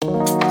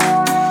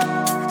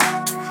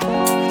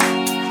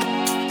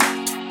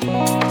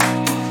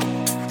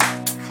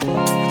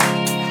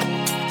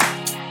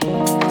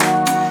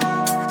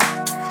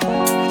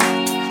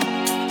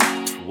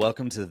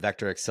to the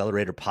Vector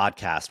Accelerator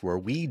podcast, where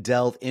we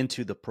delve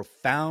into the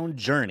profound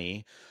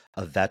journey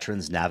of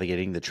veterans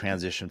navigating the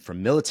transition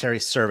from military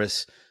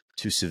service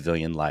to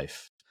civilian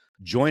life.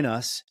 Join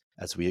us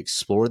as we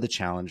explore the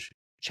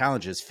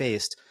challenges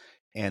faced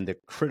and the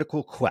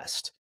critical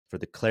quest for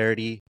the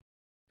clarity,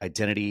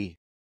 identity,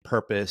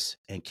 purpose,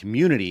 and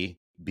community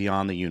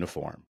beyond the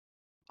uniform.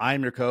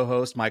 I'm your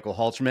co-host, Michael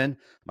Halterman.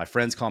 My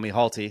friends call me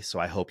Halty, so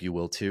I hope you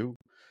will too.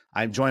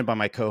 I'm joined by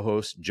my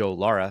co-host, Joe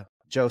Lara.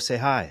 Joe, say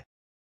hi.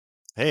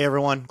 Hey,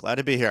 everyone. Glad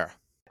to be here.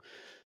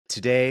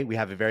 Today, we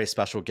have a very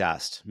special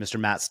guest, Mr.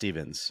 Matt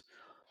Stevens.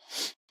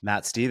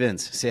 Matt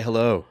Stevens, say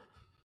hello.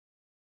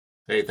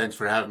 Hey, thanks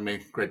for having me.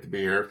 Great to be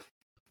here.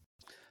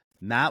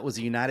 Matt was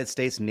a United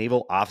States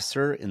naval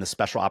officer in the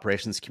Special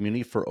Operations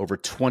community for over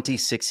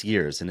 26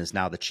 years and is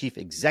now the Chief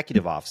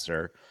Executive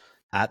Officer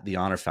at the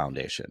Honor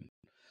Foundation.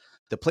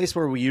 The place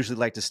where we usually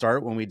like to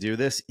start when we do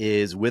this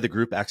is with a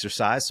group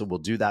exercise, so we'll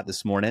do that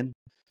this morning.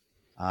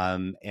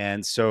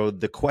 And so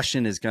the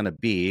question is going to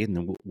be,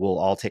 and we'll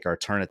all take our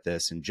turn at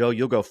this, and Joe,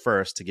 you'll go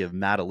first to give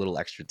Matt a little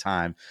extra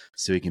time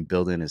so he can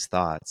build in his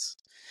thoughts.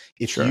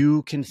 If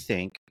you can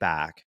think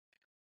back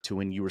to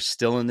when you were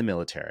still in the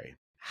military,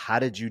 how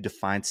did you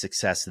define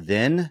success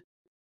then?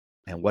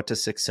 And what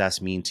does success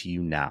mean to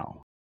you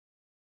now?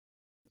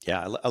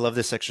 Yeah, I love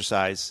this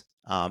exercise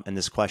and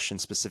this question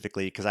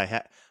specifically because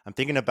I'm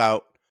thinking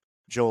about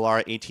Joe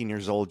Lara, 18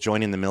 years old,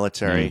 joining the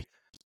military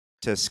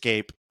to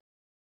escape,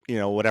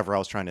 whatever I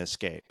was trying to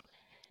escape.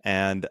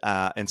 And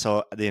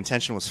so the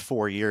intention was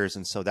 4 years.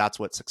 And so that's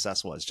what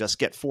success was. Just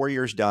get 4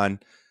 years done,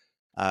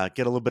 get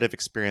a little bit of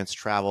experience,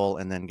 travel,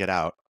 and then get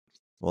out.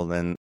 Well,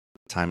 then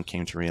time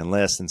came to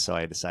re-enlist. And so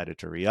I decided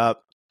to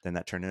re-up. Then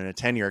that turned into a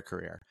 10-year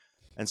career.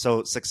 And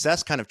so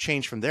success kind of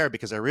changed from there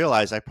because I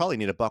realized I probably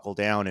need to buckle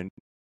down and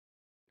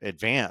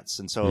advance.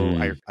 And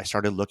so I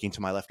started looking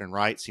to my left and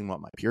right, seeing what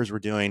my peers were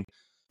doing,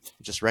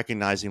 just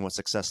recognizing what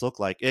success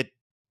looked like. It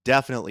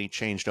definitely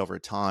changed over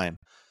time.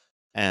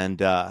 And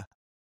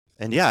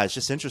yeah, it's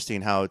just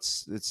interesting how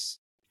it's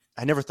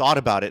I never thought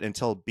about it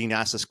until being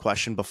asked this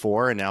question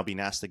before and now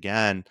being asked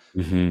again.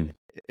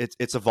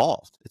 It's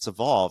evolved. It's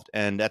evolved.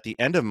 And at the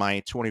end of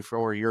my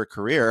 24-year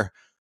career,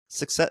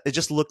 success, it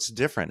just looks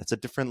different. It's a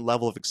different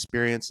level of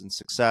experience and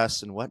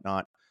success and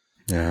whatnot.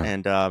 Yeah.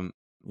 And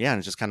and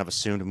it's just kind of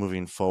assumed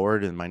moving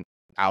forward and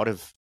out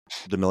of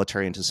the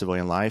military into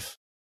civilian life,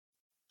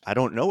 I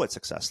don't know what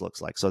success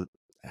looks like. So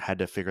I had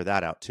to figure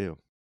that out too.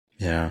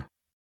 Yeah.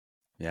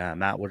 Yeah.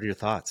 Matt, what are your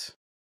thoughts?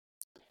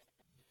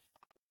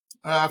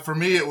 For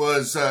me, it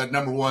was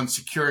number one,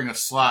 securing a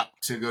slot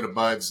to go to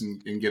BUD/S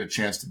and get a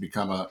chance to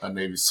become a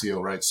Navy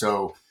SEAL, right?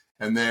 So,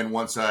 and then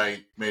once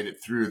I made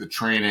it through the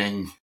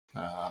training,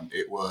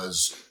 it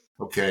was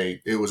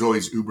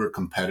always uber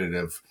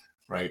competitive,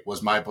 right?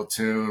 Was my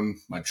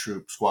platoon, my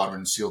troop,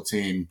 squadron, SEAL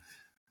team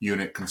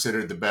unit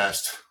considered the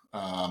best?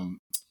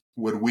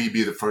 Would we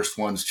be the first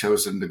ones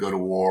chosen to go to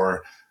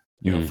war?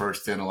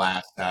 First in,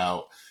 last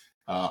out.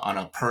 On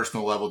a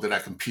personal level, did I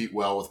compete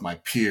well with my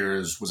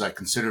peers? Was I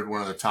considered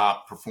one of the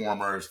top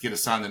performers? Get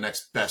assigned the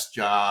next best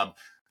job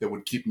that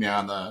would keep me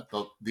on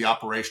the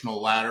operational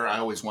ladder? I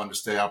always wanted to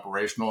stay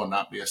operational and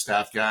not be a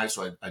staff guy,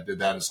 so I did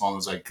that as long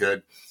as I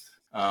could.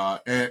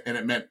 And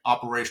it meant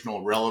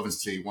operational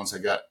relevancy once I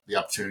got the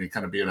opportunity to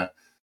kind of be in a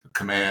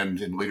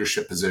command and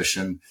leadership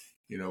position.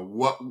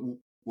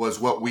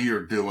 What we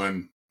are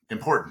doing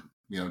important,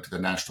 to the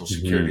national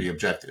security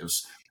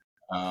objectives.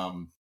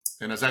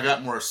 And as I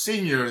got more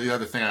senior, the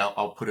other thing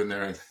I'll put in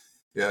there,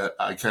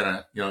 I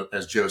kind of,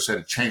 as Joe said,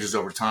 it changes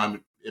over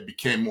time. It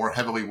became more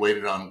heavily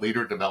weighted on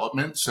leader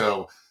development.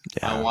 So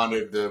I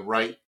wanted the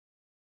right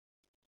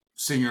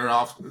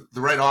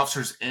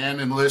officers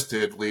and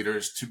enlisted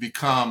leaders to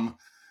become,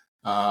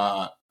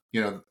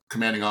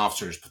 commanding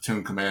officers,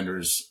 platoon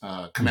commanders,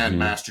 command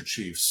master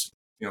chiefs,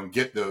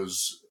 get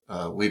those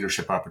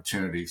leadership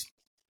opportunities.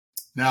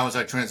 Now, as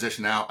I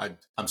transition out,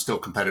 I'm still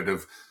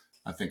competitive.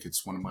 I think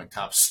it's one of my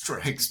top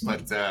strengths,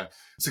 but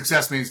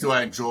success means, do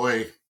I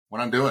enjoy what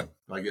I'm doing?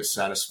 Do I get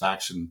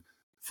satisfaction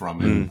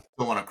from it?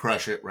 I want to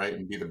crush it, right?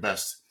 And be the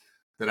best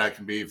that I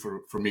can be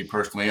for me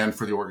personally and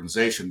for the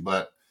organization.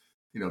 But,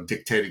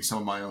 dictating some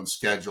of my own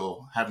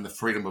schedule, having the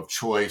freedom of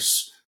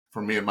choice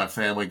for me and my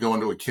family,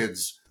 going to a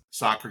kid's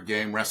soccer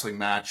game, wrestling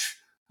match,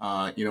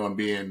 and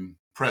being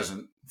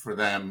present for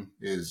them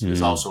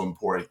is also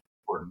important.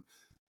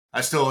 I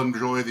still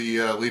enjoy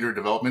the leader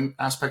development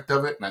aspect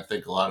of it. And I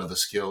think a lot of the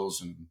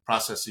skills and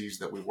processes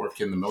that we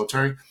work in the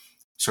military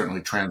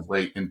certainly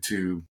translate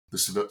into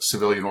the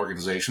civilian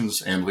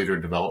organizations and leader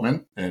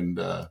development. And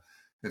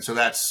so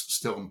that's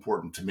still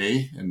important to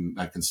me. And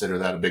I consider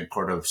that a big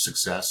part of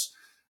success.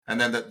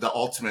 And then the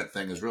ultimate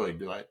thing is really,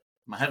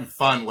 am I having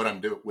fun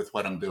with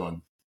what I'm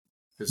doing?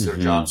 Is there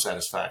job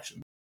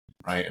satisfaction?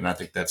 Right. And I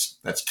think that's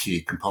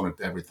key component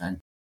to everything.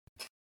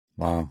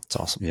 Wow. That's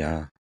awesome.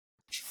 Yeah.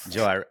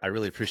 Joe, I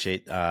really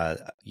appreciate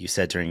you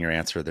said during your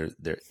answer there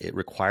it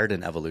required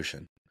an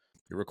evolution.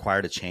 It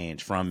required a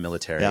change from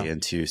military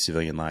into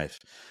civilian life.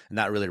 And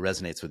that really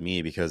resonates with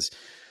me because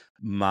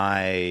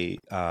my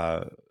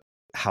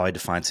how I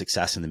defined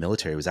success in the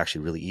military was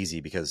actually really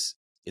easy because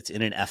it's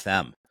in an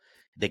FM.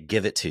 They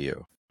give it to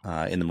you.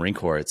 In the Marine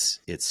Corps,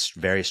 it's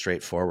very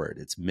straightforward.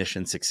 It's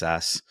mission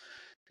success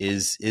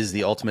is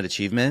the ultimate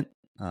achievement,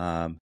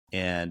 and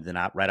then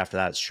right after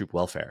that, it's troop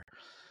welfare.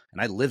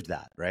 And I lived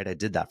that, right? I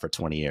did that for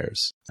 20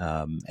 years,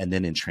 and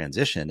then in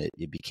transition,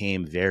 it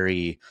became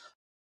very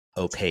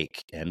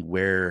opaque. And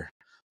where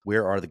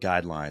are the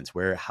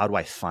guidelines? How do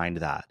I find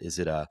that? Is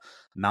it a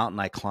mountain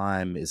I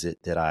climb? Is it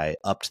that I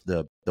upped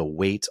the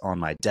weight on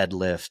my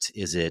deadlift?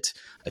 Is it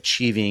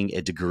achieving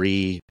a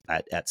degree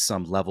at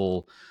some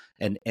level?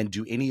 And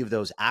do any of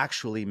those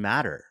actually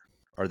matter?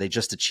 Are they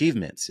just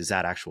achievements? Is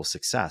that actual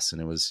success? And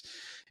it was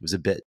a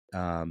bit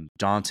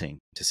daunting,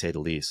 to say the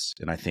least.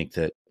 And I think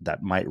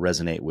that might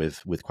resonate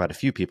with quite a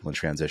few people in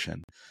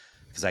transition,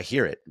 because I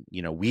hear it.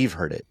 We've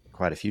heard it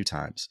quite a few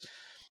times.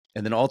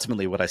 And then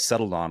ultimately, what I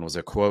settled on was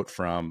a quote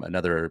from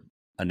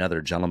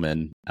another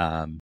gentleman,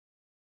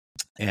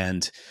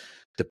 and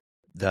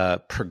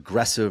the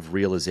progressive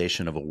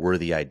realization of a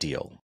worthy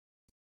ideal,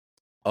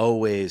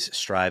 always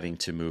striving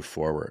to move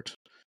forward.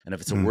 And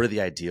if it's a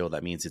worthy ideal,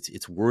 that means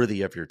it's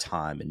worthy of your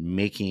time and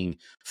making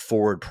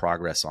forward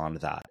progress on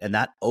that. And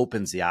that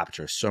opens the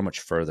aperture so much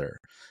further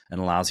and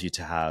allows you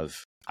to have,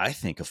 I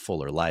think, a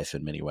fuller life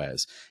in many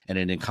ways. And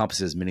it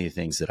encompasses many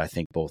things that I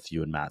think both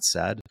you and Matt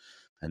said.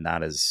 And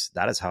that is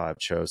how I've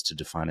chose to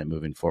define it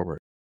moving forward.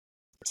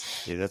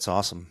 Yeah, that's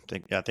awesome.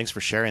 Thanks for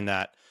sharing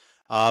that.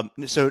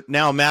 So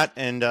now, Matt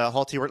and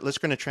Halti, we're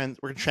going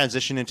to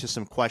transition into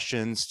some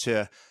questions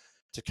to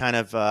kind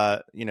of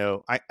I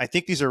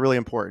think these are really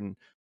important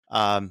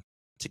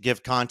to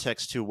give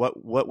context to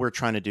what we're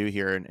trying to do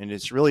here, and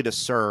it's really to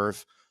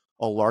serve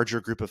a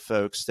larger group of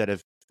folks that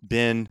have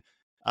been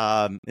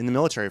in the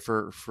military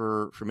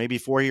for maybe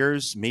 4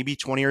 years, maybe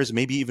 20 years,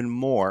 maybe even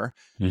more,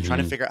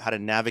 trying to figure out how to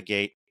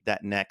navigate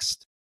that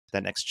next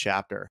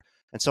chapter.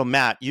 And so,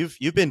 Matt,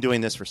 you've been doing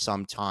this for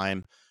some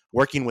time,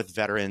 working with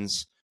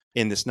veterans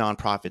in this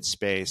nonprofit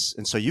space,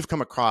 and so you've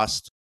come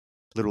across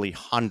literally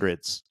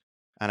hundreds.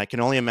 And I can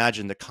only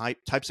imagine the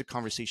types of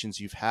conversations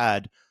you've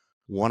had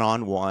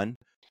one-on-one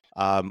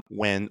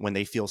when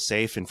they feel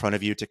safe in front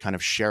of you to kind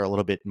of share a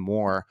little bit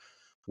more.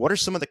 What are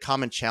some of the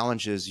common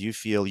challenges you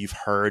feel you've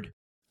heard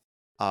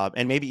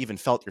and maybe even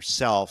felt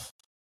yourself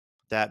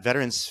that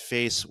veterans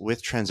face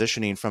with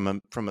transitioning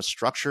from a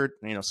structured,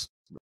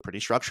 pretty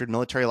structured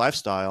military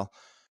lifestyle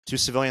to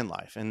civilian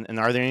life? And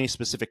are there any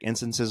specific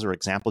instances or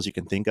examples you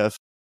can think of?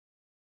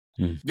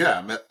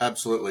 Yeah,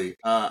 absolutely.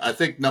 I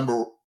think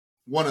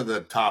one of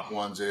the top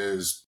ones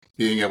is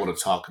being able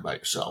to talk about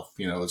yourself.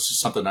 It's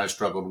something I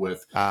struggled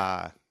with.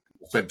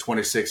 Spent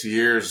 26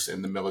 years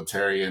in the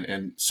military,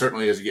 and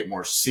certainly as you get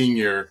more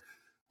senior,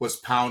 what's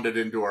pounded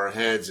into our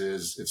heads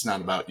is it's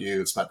not about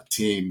you, it's about the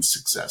team's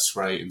success,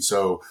 right? And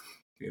so,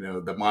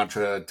 the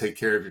mantra, take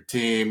care of your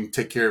team,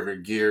 take care of your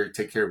gear,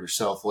 take care of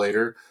yourself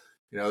later,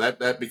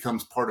 that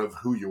becomes part of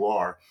who you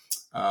are.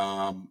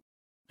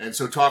 And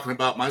so talking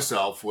about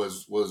myself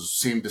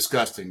seemed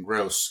disgusting,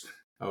 gross.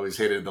 I always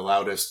hated the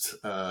loudest,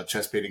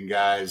 chest beating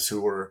guys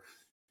who were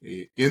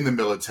in the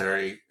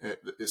military.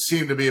 It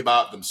seemed to be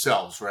about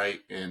themselves, right?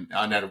 And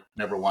I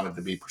never wanted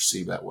to be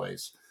perceived that way.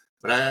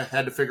 But I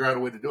had to figure out a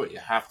way to do it. You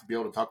have to be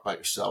able to talk about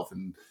yourself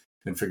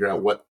and figure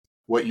out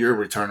what your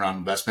return on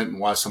investment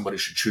and why somebody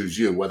should choose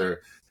you,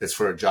 whether it's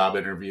for a job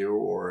interview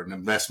or an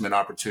investment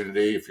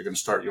opportunity, if you're going to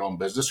start your own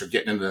business or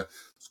getting into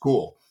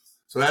school.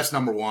 So that's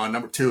number one.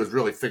 Number two is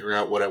really figuring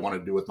out what I want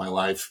to do with my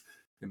life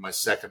in my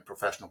second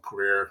professional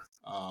career,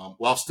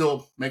 while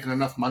still making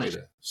enough money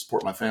to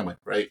support my family,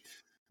 right?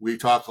 We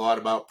talk a lot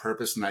about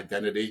purpose and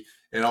identity,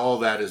 and all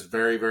of that is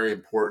very, very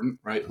important,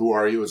 right? Who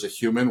are you as a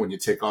human when you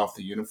take off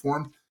the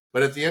uniform?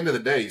 But at the end of the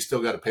day, you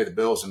still got to pay the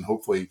bills and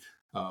hopefully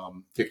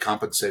get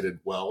compensated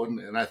well.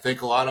 And I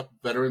think a lot of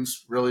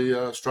veterans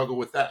really struggle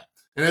with that.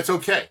 And it's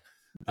okay.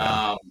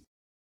 The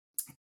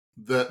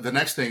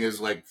next thing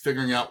is like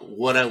figuring out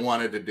what I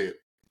wanted to do.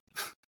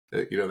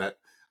 That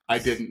I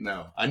didn't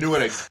know. I knew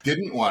what I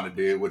didn't want to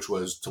do, which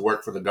was to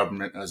work for the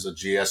government as a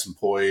GS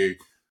employee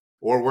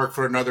or work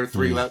for another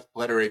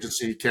three-letter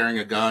agency carrying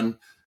a gun,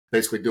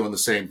 basically doing the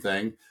same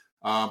thing.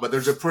 But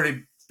there's a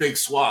pretty big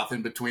swath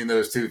in between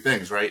those two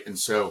things, right? And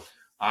so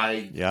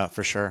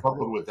for sure,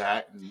 struggled with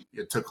that. And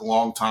it took a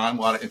long time,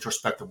 a lot of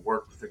introspective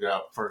work to figure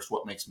out first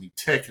what makes me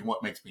tick and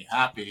what makes me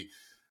happy.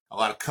 A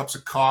lot of cups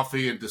of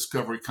coffee and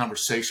discovery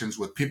conversations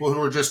with people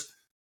who are just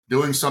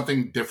doing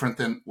something different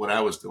than what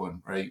I was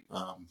doing, right?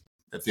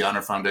 At the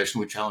Honor Foundation,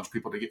 we challenge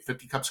people to get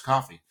 50 cups of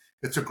coffee.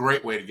 It's a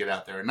great way to get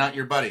out there, and not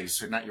your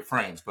buddies or not your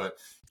friends, but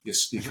you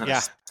kind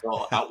of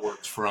sell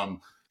outwards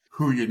from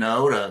who you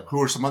know to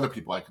who are some other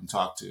people I can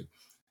talk to,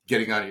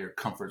 getting out of your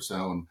comfort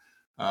zone.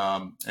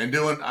 I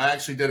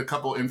actually did a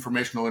couple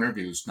informational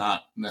interviews,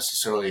 not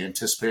necessarily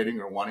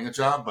anticipating or wanting a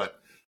job, but,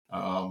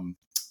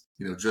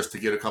 just to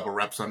get a couple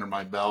reps under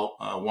my belt.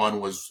 One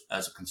was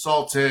as a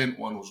consultant,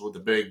 one was with a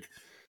big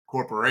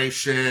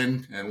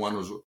corporation, and one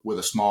was with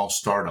a small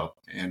startup.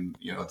 And,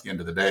 at the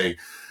end of the day,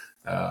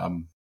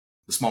 the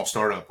small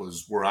startup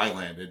was where I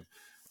landed.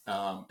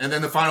 And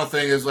then the final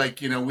thing is like,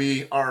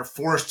 we are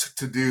forced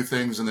to do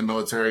things in the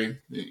military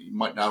you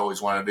might not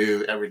always want to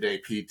do, everyday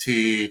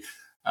PT.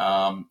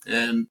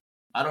 And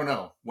I don't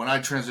know, when I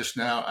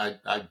transitioned out,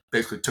 I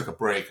basically took a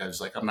break. I was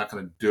like, I'm not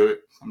going to do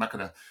it. I'm not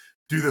going to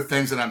do the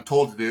things that I'm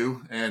told to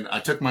do. And I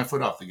took my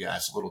foot off the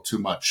gas a little too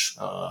much,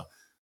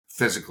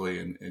 physically,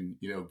 and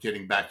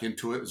getting back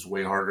into it is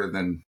way harder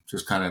than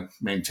just kind of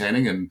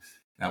maintaining. And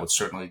I would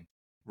certainly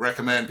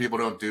recommend people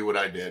don't do what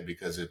I did,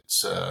 because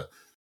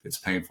it's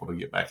painful to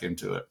get back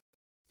into it.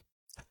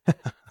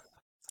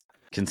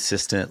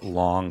 Consistent,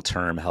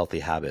 long-term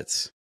healthy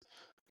habits.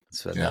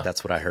 So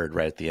that's what I heard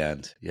right at the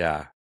end.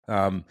 Yeah.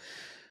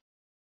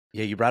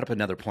 You brought up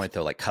another point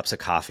though, like cups of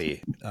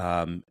coffee.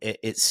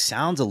 It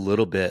sounds a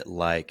little bit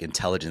like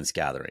intelligence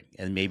gathering,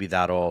 and maybe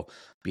that'll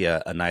be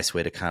a nice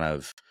way to kind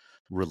of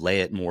relay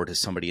it more to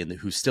somebody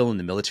who's still in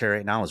the military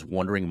right now, is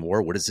wondering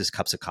more, what is this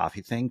cups of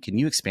coffee thing? Can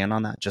you expand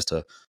on that just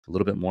a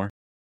little bit more?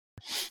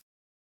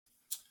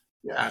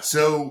 Yeah.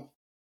 So,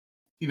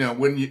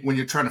 when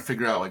you're trying to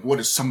figure out like, what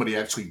does somebody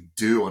actually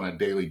do on a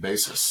daily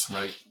basis,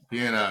 right?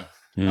 Being a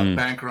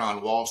banker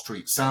on Wall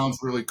Street sounds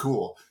really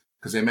cool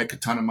because they make a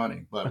ton of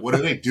money, but what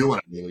do they do on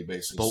a daily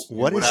basis? But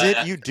what is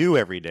it you do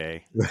every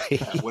day?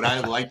 Right. Would I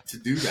like to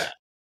do that?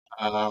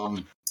 I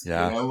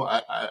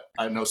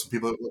know some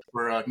people that work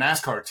for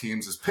NASCAR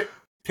teams as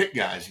pit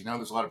guys.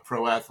 There's a lot of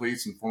pro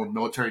athletes and former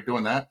military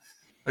doing that.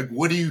 Like,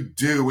 what do you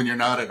do when you're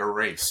not at a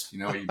race?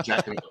 Are you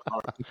jacking up the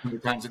car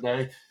 200 times a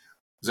day?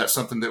 Is that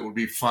something that would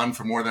be fun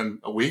for more than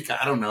a week?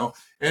 I don't know.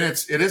 And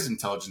it is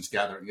intelligence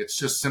gathering. It's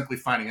just simply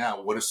finding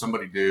out, what does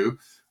somebody do?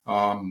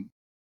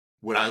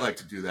 Would I like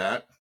to do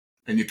that?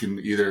 And you can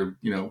either,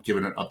 give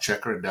it an up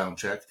check or a down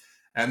check.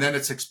 And then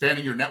it's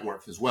expanding your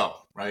network as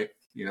well, right?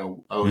 I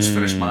always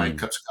finish my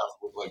cups of coffee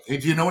with like, hey,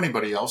 do you know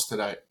anybody else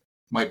that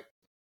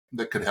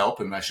could help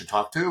and I should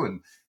talk to?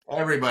 And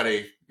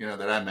everybody,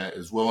 that I met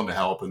is willing to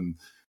help. And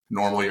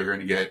normally you're going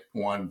to get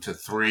 1 to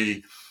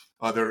 3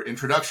 other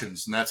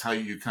introductions. And that's how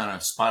you kind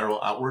of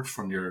spiral outwards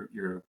from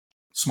your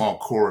small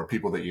core of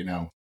people that you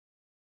know.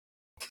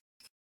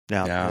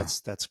 Yeah.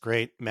 That's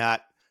great,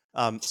 Matt.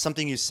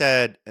 Something you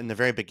said in the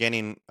very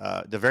beginning,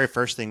 the very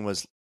first thing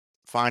was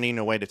finding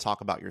a way to talk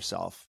about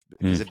yourself,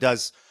 because it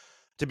does,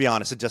 to be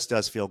honest, it just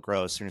does feel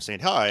gross when you're saying,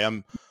 hi,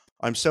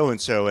 I'm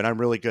so-and-so, and I'm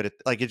really good at,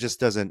 like, it just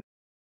doesn't,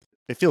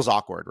 it feels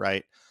awkward.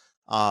 Right.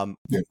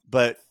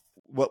 But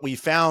what we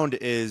found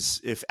is,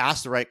 if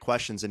asked the right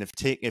questions, and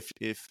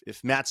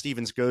if Matt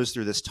Stevens goes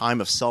through this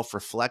time of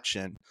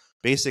self-reflection,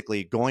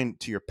 basically going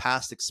to your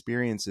past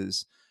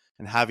experiences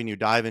and having you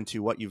dive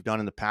into what you've done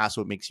in the past,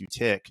 what makes you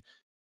tick,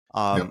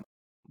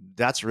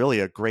 that's really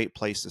a great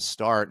place to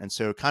start. And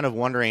so kind of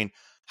wondering,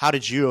 how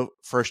did you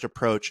first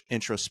approach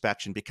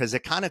introspection? Because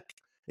it kind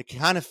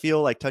of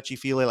feel like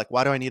touchy-feely, like,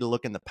 why do I need to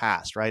look in the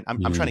past, right?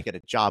 I'm trying to get a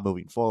job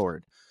moving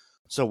forward.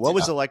 So what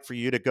was it like for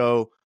you to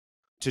go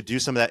to do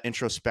some of that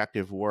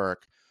introspective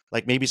work,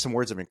 like maybe some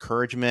words of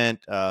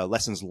encouragement,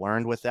 lessons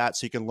learned with that,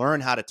 so you can learn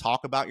how to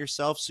talk about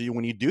yourself, so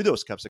when you do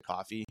those cups of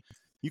coffee,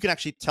 you can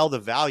actually tell the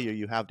value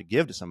you have to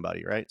give to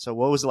somebody, right? So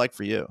what was it like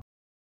for you?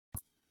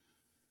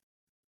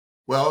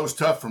 Well, it was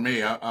tough for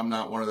me. I'm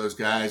not one of those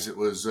guys that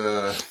was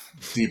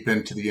deep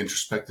into the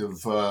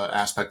introspective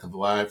aspect of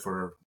life,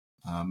 or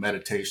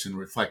meditation,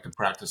 reflective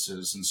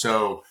practices. And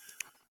so,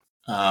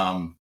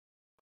 I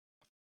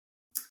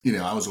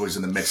was always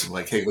in the mix of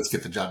like, hey, let's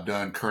get the job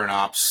done, current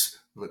ops,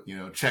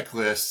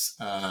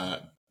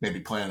 checklists, maybe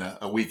plan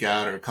a week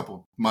out or a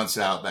couple months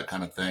out, that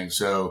kind of thing.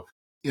 So,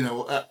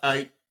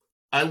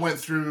 I went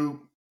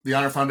through the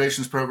Honor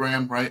Foundation's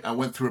program, right? I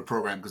went through a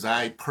program because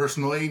I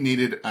personally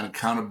needed an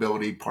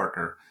accountability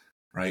partner,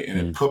 right? And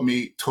it put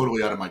me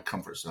totally out of my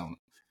comfort zone.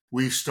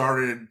 We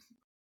started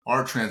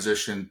our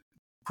transition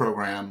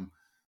program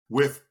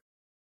with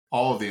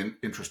all of the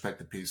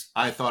introspective piece.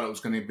 I thought it was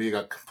going to be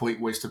a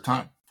complete waste of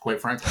time, quite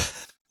frankly.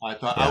 I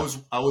thought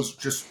I was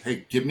just,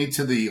 hey, get me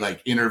to the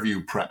like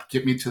interview prep,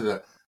 get me to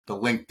the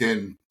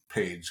LinkedIn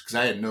page, because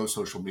I had no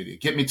social media.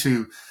 Get me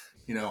to,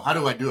 how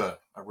do I do a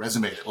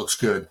resume that looks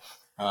good?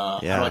 How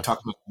do I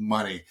talk about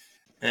money?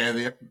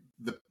 And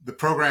the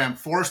program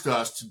forced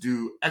us to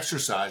do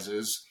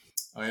exercises,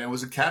 and it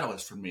was a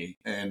catalyst for me.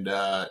 And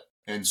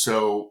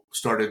so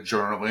started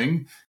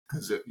journaling,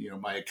 because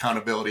my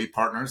accountability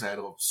partners, I had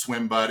a little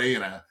swim buddy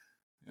and a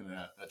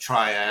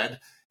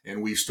triad,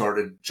 and we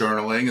started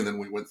journaling. And then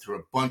we went through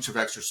a bunch of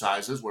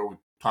exercises where we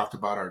talked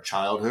about our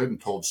childhood and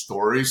told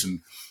stories, and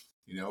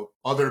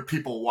other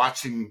people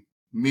watching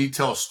me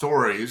tell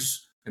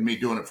stories and me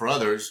doing it for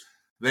others.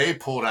 They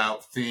pulled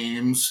out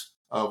themes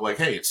of like,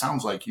 hey, it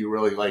sounds like you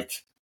really like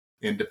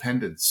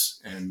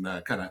independence and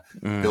kind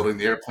of building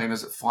the airplane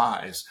as it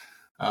flies.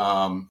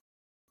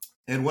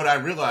 And what I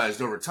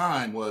realized over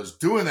time was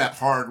doing that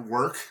hard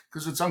work,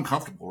 because it's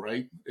uncomfortable,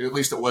 right? At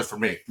least it was for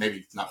me,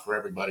 maybe not for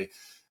everybody.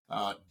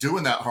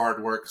 Doing that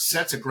hard work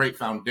sets a great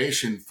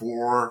foundation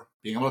for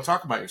being able to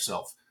talk about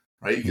yourself,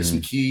 right? You get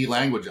some key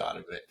language out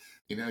of it.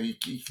 You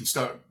can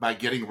start by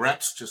getting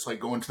reps, just like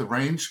going to the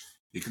range.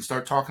 You can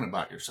start talking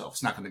about yourself.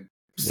 It's not going to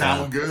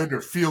sound good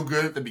or feel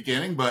good at the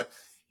beginning, but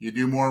you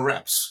do more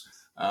reps.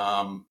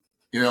 And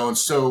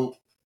so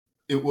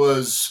it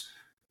was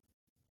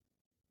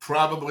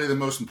probably the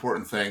most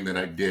important thing that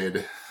I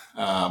did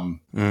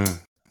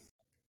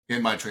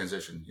in my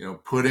transition,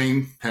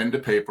 putting pen to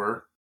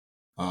paper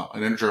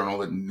in a journal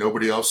that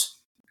nobody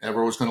else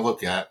ever was going to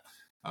look at,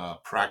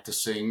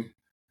 practicing,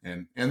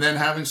 and then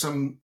having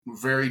some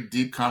very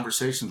deep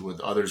conversations with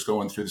others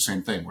going through the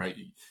same thing, right?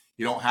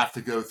 You don't have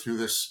to go through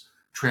this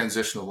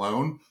transition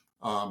alone,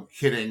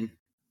 hitting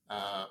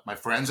my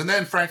friends, and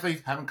then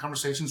frankly, having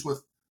conversations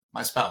with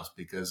my spouse,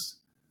 because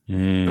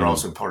they're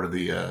also part of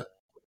the,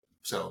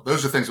 so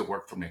those are things that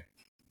work for me.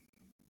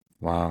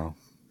 Wow.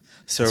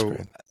 So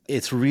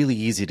it's really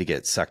easy to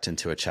get sucked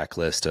into a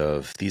checklist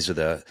of these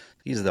are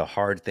the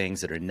hard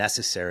things that are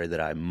necessary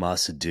that I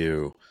must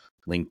do.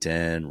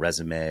 LinkedIn,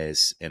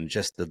 resumes, and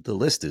just the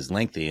list is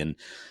lengthy, and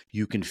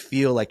you can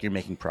feel like you're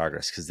making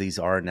progress because these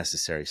are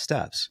necessary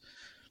steps.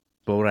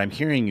 But what I'm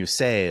hearing you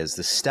say is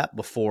the step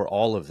before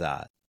all of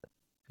that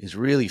is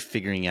really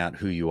figuring out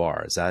who you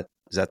are. Is that,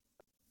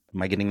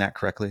 am I getting that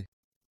correctly?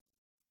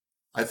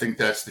 I think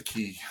that's the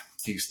key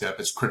step.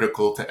 It's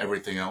critical to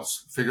everything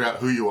else. Figure out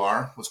who you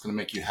are, what's going to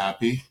make you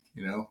happy.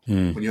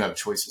 When you have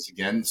choices,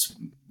 again,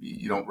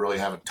 you don't really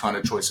have a ton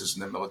of choices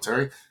in the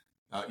military.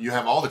 You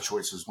have all the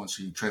choices once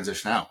you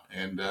transition out.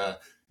 And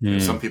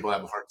some people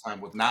have a hard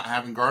time with not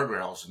having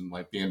guardrails and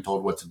like being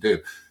told what to do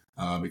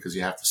because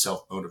you have to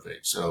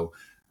self-motivate. So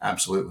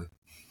absolutely.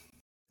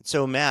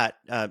 So Matt,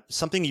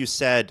 something you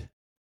said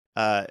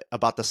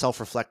about the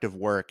self-reflective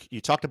work,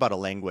 you talked about a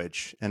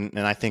language, and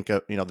I think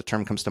the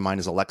term comes to mind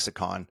as a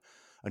lexicon,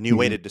 a new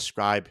way to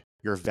describe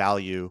your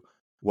value,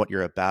 what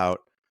you're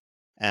about.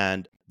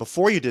 And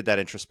before you did that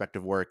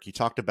introspective work, you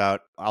talked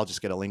about, I'll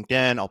just get a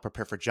LinkedIn, I'll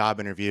prepare for job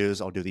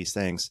interviews, I'll do these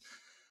things.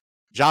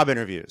 Job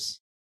interviews.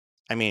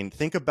 I mean,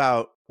 think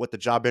about what the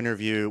job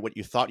interview, what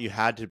you thought you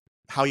had to,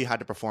 how you had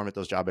to perform at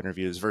those job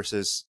interviews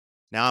versus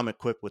now I'm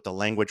equipped with the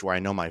language where I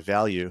know my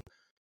value.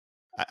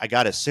 I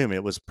got to assume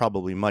it was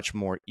probably much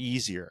more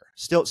easier.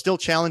 Still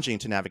challenging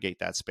to navigate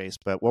that space,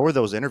 but what were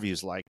those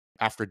interviews like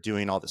after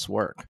doing all this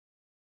work?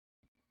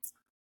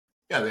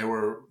 Yeah,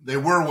 they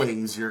were way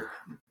easier.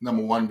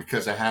 Number one,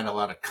 because I had a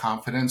lot of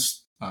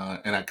confidence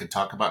and I could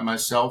talk about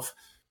myself.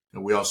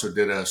 And we also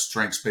did a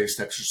strengths-based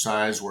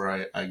exercise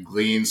where I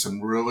gleaned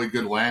some really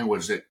good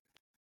language that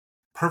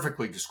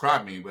perfectly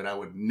described me, but I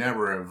would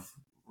never have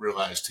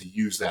realized to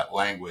use that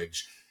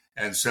language.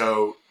 And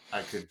so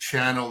I could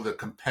channel the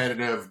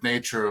competitive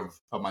nature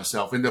of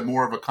myself into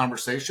more of a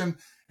conversation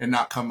and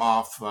not come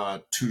off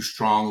too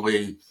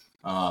strongly,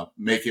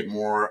 make it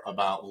more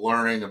about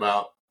learning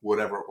about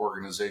whatever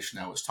organization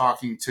I was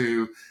talking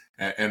to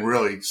and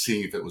really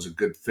seeing if it was a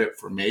good fit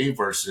for me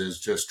versus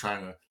just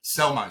trying to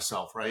sell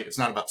myself, right? It's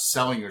not about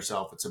selling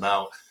yourself. It's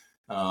about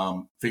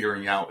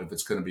figuring out if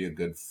it's going to be a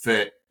good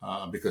fit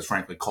because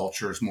frankly,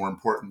 culture is more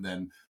important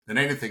than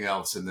anything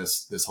else in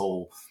this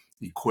whole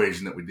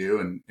equation that we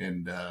do.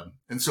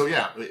 And so,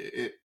 yeah,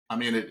 it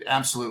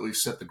absolutely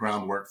set the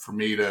groundwork for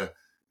me to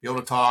be able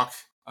to talk.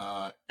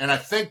 And I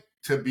think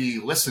to be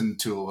listened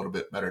to a little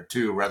bit better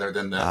too, rather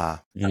than the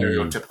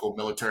stereotypical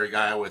military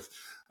guy with,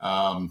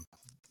 a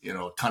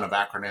ton of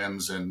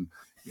acronyms and,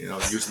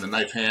 using the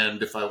knife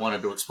hand. If I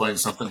wanted to explain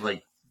something,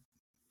 like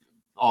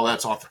all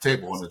that's off the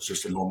table and it's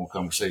just a normal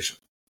conversation.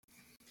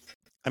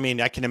 I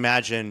mean, I can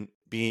imagine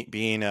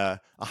being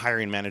a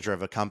hiring manager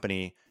of a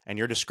company and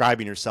you're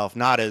describing yourself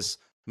not as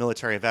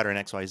military veteran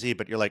XYZ,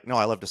 but you're like, no,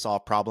 I love to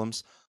solve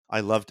problems.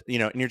 I loved,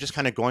 and you're just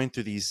kind of going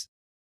through these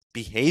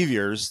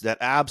behaviors that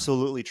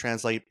absolutely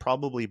translate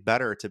probably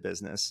better to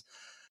business.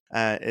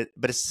 But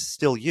it's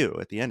still you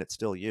at the end. It's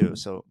still you.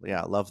 So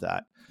yeah, I love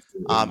that.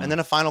 And then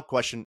a final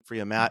question for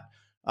you, Matt.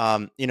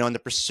 In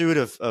the pursuit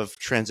of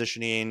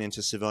transitioning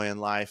into civilian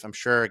life, I'm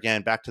sure,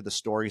 again, back to the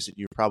stories that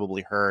you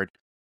probably heard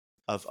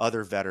of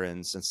other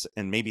veterans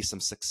and maybe some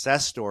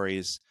success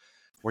stories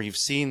where you've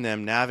seen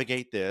them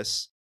navigate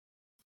this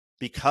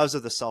because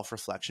of the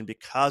self-reflection,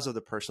 because of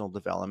the personal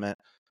development.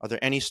 Are there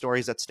any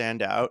stories that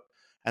stand out?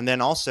 And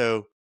then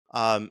also,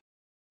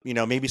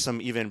 maybe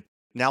some even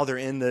now they're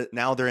in the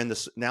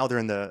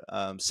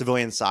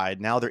civilian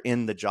side. Now they're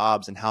in the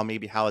jobs, and how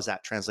is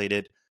that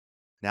translated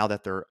now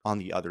that they're on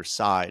the other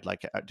side?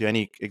 Like, do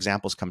any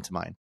examples come to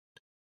mind?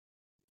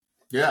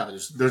 Yeah,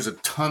 there's a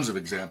tons of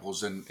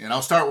examples, and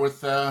I'll start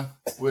with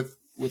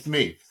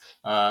me.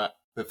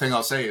 The thing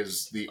I'll say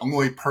is the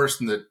only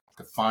person that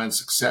defines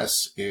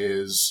success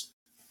is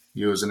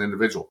you as an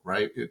individual,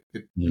 right?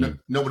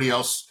 Nobody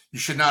else. You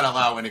should not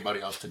allow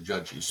anybody else to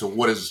judge you. So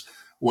what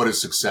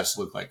does success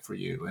look like for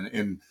you?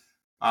 And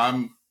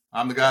I'm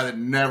the guy that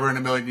never in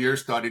a million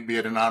years thought he'd be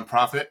at a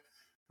nonprofit,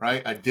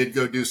 right? I did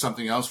go do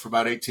something else for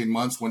about 18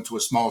 months. Went to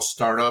a small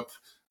startup.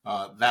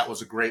 That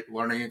was a great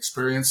learning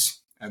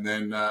experience, and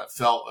then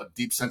felt a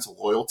deep sense of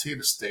loyalty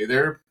to stay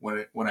there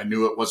when I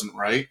knew it wasn't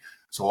right.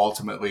 So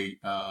ultimately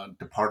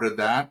departed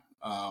that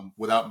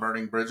without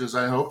burning bridges,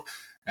 I hope.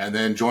 And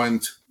then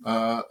joined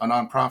a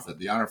nonprofit,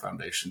 the Honor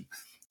Foundation.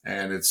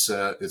 and it's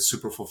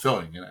super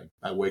fulfilling. And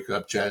I wake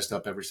up jazzed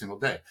up every single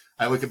day.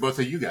 I look at both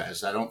of you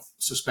guys. I don't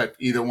suspect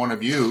either one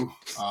of you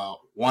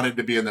wanted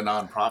to be in the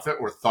nonprofit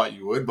or thought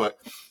you would, but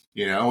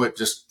it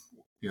just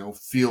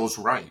feels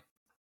right.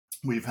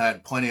 We've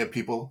had plenty of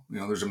people.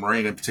 There's a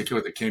Marine in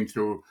particular that came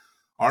through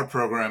our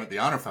program at the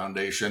Honor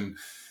Foundation,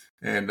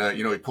 and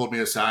he pulled me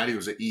aside. He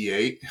was at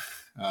E8.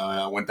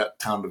 I went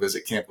down to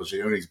visit Camp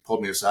Lejeune, and he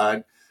pulled me aside.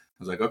 I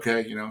was like,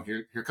 okay,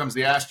 here comes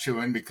the ass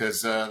chewing,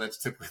 because that's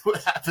typically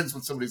what happens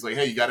when somebody's like,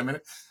 hey, you got a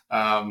minute?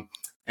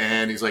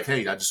 And he's like,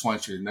 hey, I just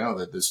want you to know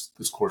that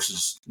this course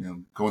is,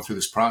 going through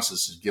this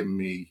process is giving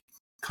me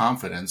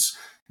confidence.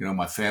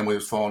 My family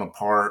was falling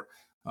apart.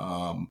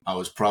 I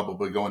was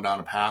probably going down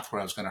a path where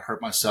I was going to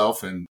hurt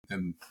myself, and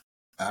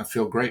I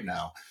feel great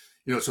now.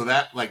 So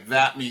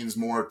that means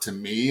more to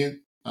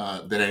me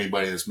than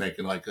anybody that's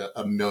making like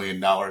 $1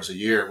 million a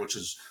year, which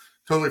is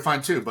totally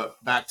fine too.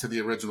 But back to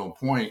the original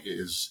point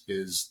is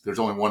there's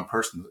only one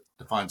person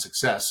that defines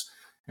success,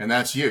 and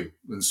that's you.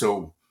 And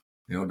so,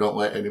 don't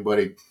let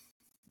anybody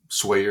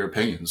sway your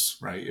opinions,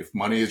 right? If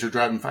money is your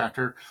driving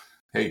factor,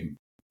 hey,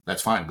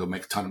 that's fine. Go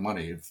make a ton of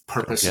money. If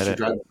purpose is your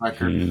driving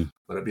factor,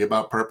 let it be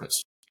about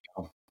purpose.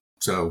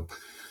 So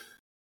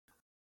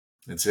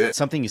that's it.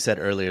 Something you said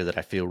earlier that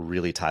I feel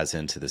really ties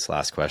into this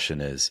last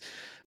question is,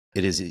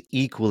 it is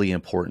equally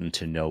important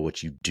to know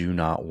what you do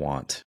not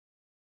want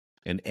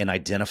and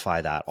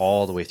identify that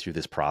all the way through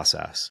this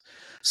process,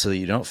 so that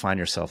you don't find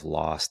yourself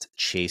lost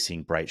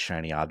chasing bright,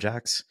 shiny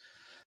objects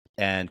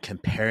and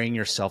comparing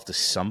yourself to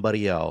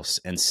somebody else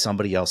and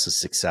somebody else's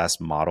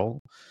success model,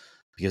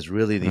 because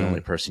really the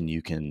only person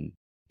you can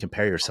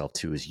compare yourself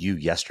to is you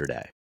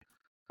yesterday.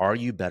 Are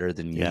you better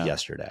than you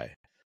yesterday?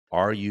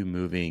 Are you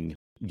moving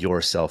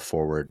yourself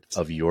forward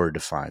of your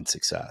defined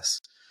success?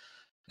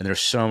 And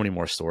there's so many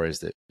more stories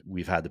that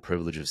we've had the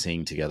privilege of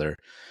seeing together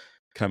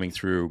coming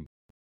through,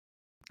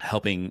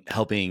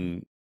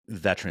 helping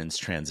veterans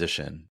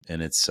transition.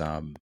 And it's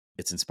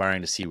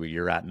inspiring to see where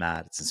you're at,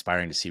 Matt. It's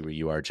inspiring to see where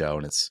you are, Joe.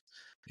 And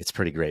it's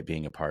pretty great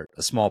being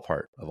a small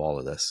part of all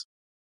of this.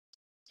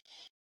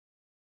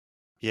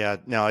 Yeah,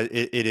 no,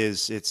 it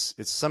is. It's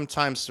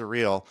sometimes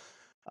surreal,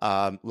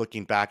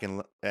 looking back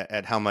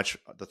at how much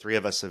the three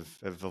of us have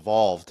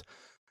evolved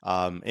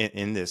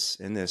in this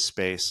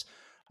space.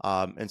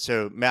 And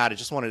so, Matt, I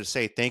just wanted to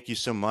say thank you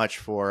so much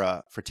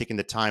for taking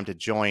the time to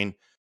join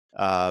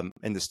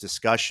in this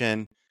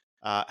discussion.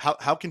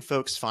 How can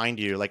folks find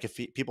you? Like, if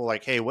people are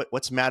like, hey,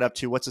 what's Matt up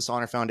to? What's this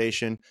Honor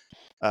Foundation?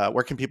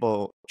 Where can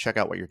people check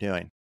out what you're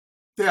doing?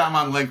 Yeah, I'm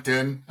on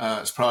LinkedIn.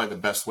 It's probably the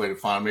best way to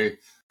find me.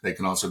 They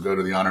can also go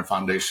to the Honor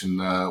Foundation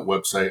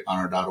website,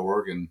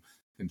 honor.org, and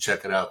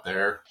check it out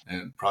there.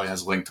 And it probably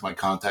has a link to my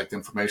contact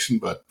information.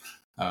 But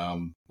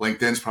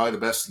LinkedIn's probably the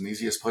best and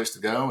easiest place to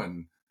go.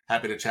 And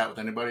happy to chat with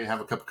anybody, have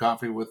a cup of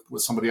coffee with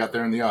somebody out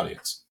there in the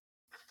audience.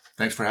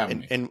 Thanks for having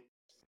me.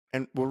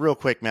 And well, real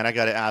quick, man, I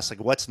got to ask,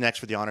 like, what's next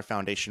for the Honor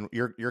Foundation?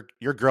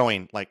 You're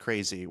growing like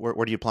crazy.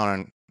 Where do you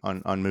plan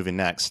on moving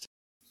next?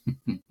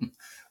 Well,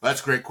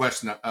 that's a great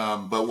question.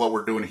 But what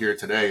we're doing here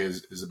today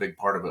is a big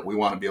part of it. We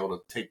want to be able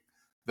to take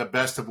the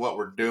best of what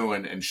we're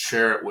doing and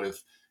share it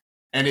with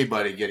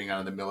anybody getting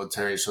out of the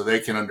military, so they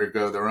can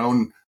undergo their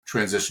own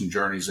transition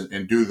journeys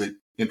and do the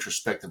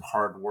introspective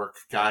hard work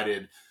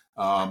guided.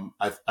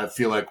 I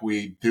feel like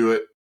we do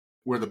it.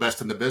 We're the best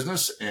in the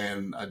business,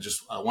 and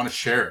I want to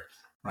share it,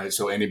 right?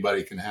 So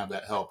anybody can have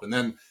that help. And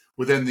then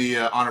within the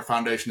Honor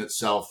Foundation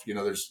itself,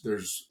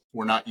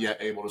 we're not yet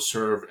able to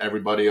serve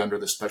everybody under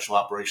the special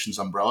operations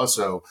umbrella.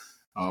 So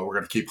we're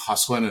going to keep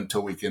hustling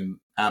until we can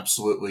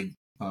absolutely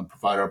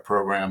provide our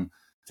program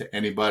to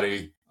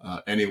anybody,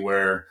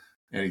 anywhere,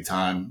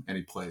 anytime,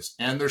 any place,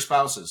 and their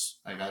spouses.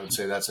 I would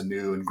say that's a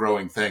new and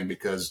growing thing,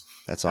 because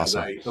that's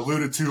awesome. As I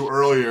alluded to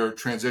earlier,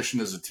 transition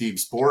is a team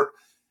sport.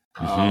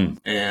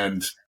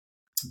 And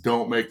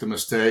don't make the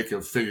mistake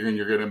of figuring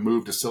you're going to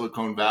move to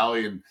Silicon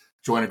Valley and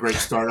join a great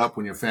startup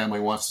when your family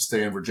wants to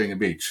stay in Virginia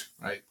Beach,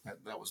 right?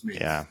 That was me.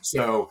 Yeah.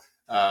 So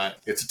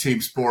it's a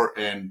team sport,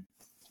 and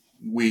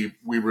we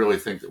really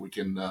think that we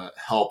can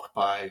help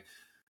by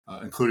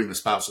including the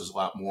spouses a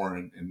lot more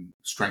and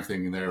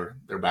strengthening their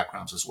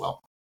backgrounds as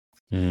well.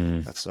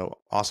 That's so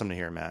awesome to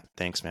hear, Matt.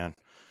 Thanks, man.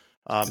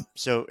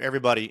 So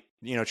everybody,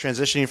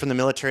 transitioning from the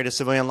military to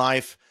civilian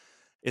life,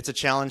 it's a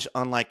challenge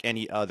unlike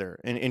any other.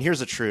 And here's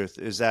the truth,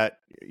 is that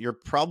you're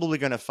probably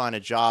going to find a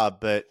job,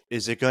 but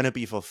is it going to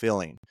be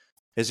fulfilling?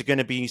 Is it going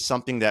to be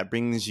something that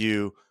brings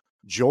you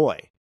joy?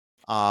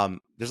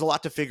 There's a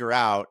lot to figure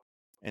out,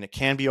 and it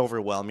can be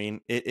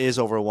overwhelming. It is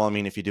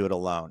overwhelming if you do it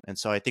alone. And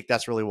so I think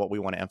that's really what we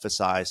want to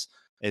emphasize,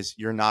 is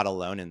you're not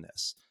alone in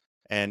this.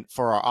 And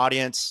for our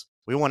audience,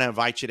 we want to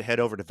invite you to head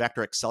over to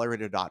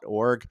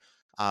vectoraccelerator.org.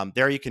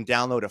 There you can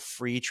download a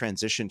free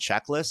transition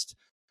checklist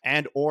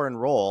or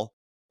enroll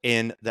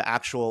in the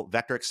actual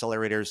Vector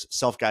Accelerator's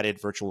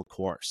self-guided virtual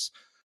course.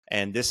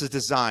 And this is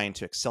designed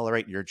to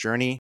accelerate your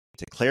journey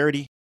to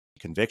clarity,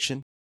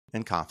 conviction,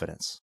 and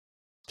confidence.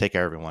 Take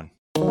care, everyone.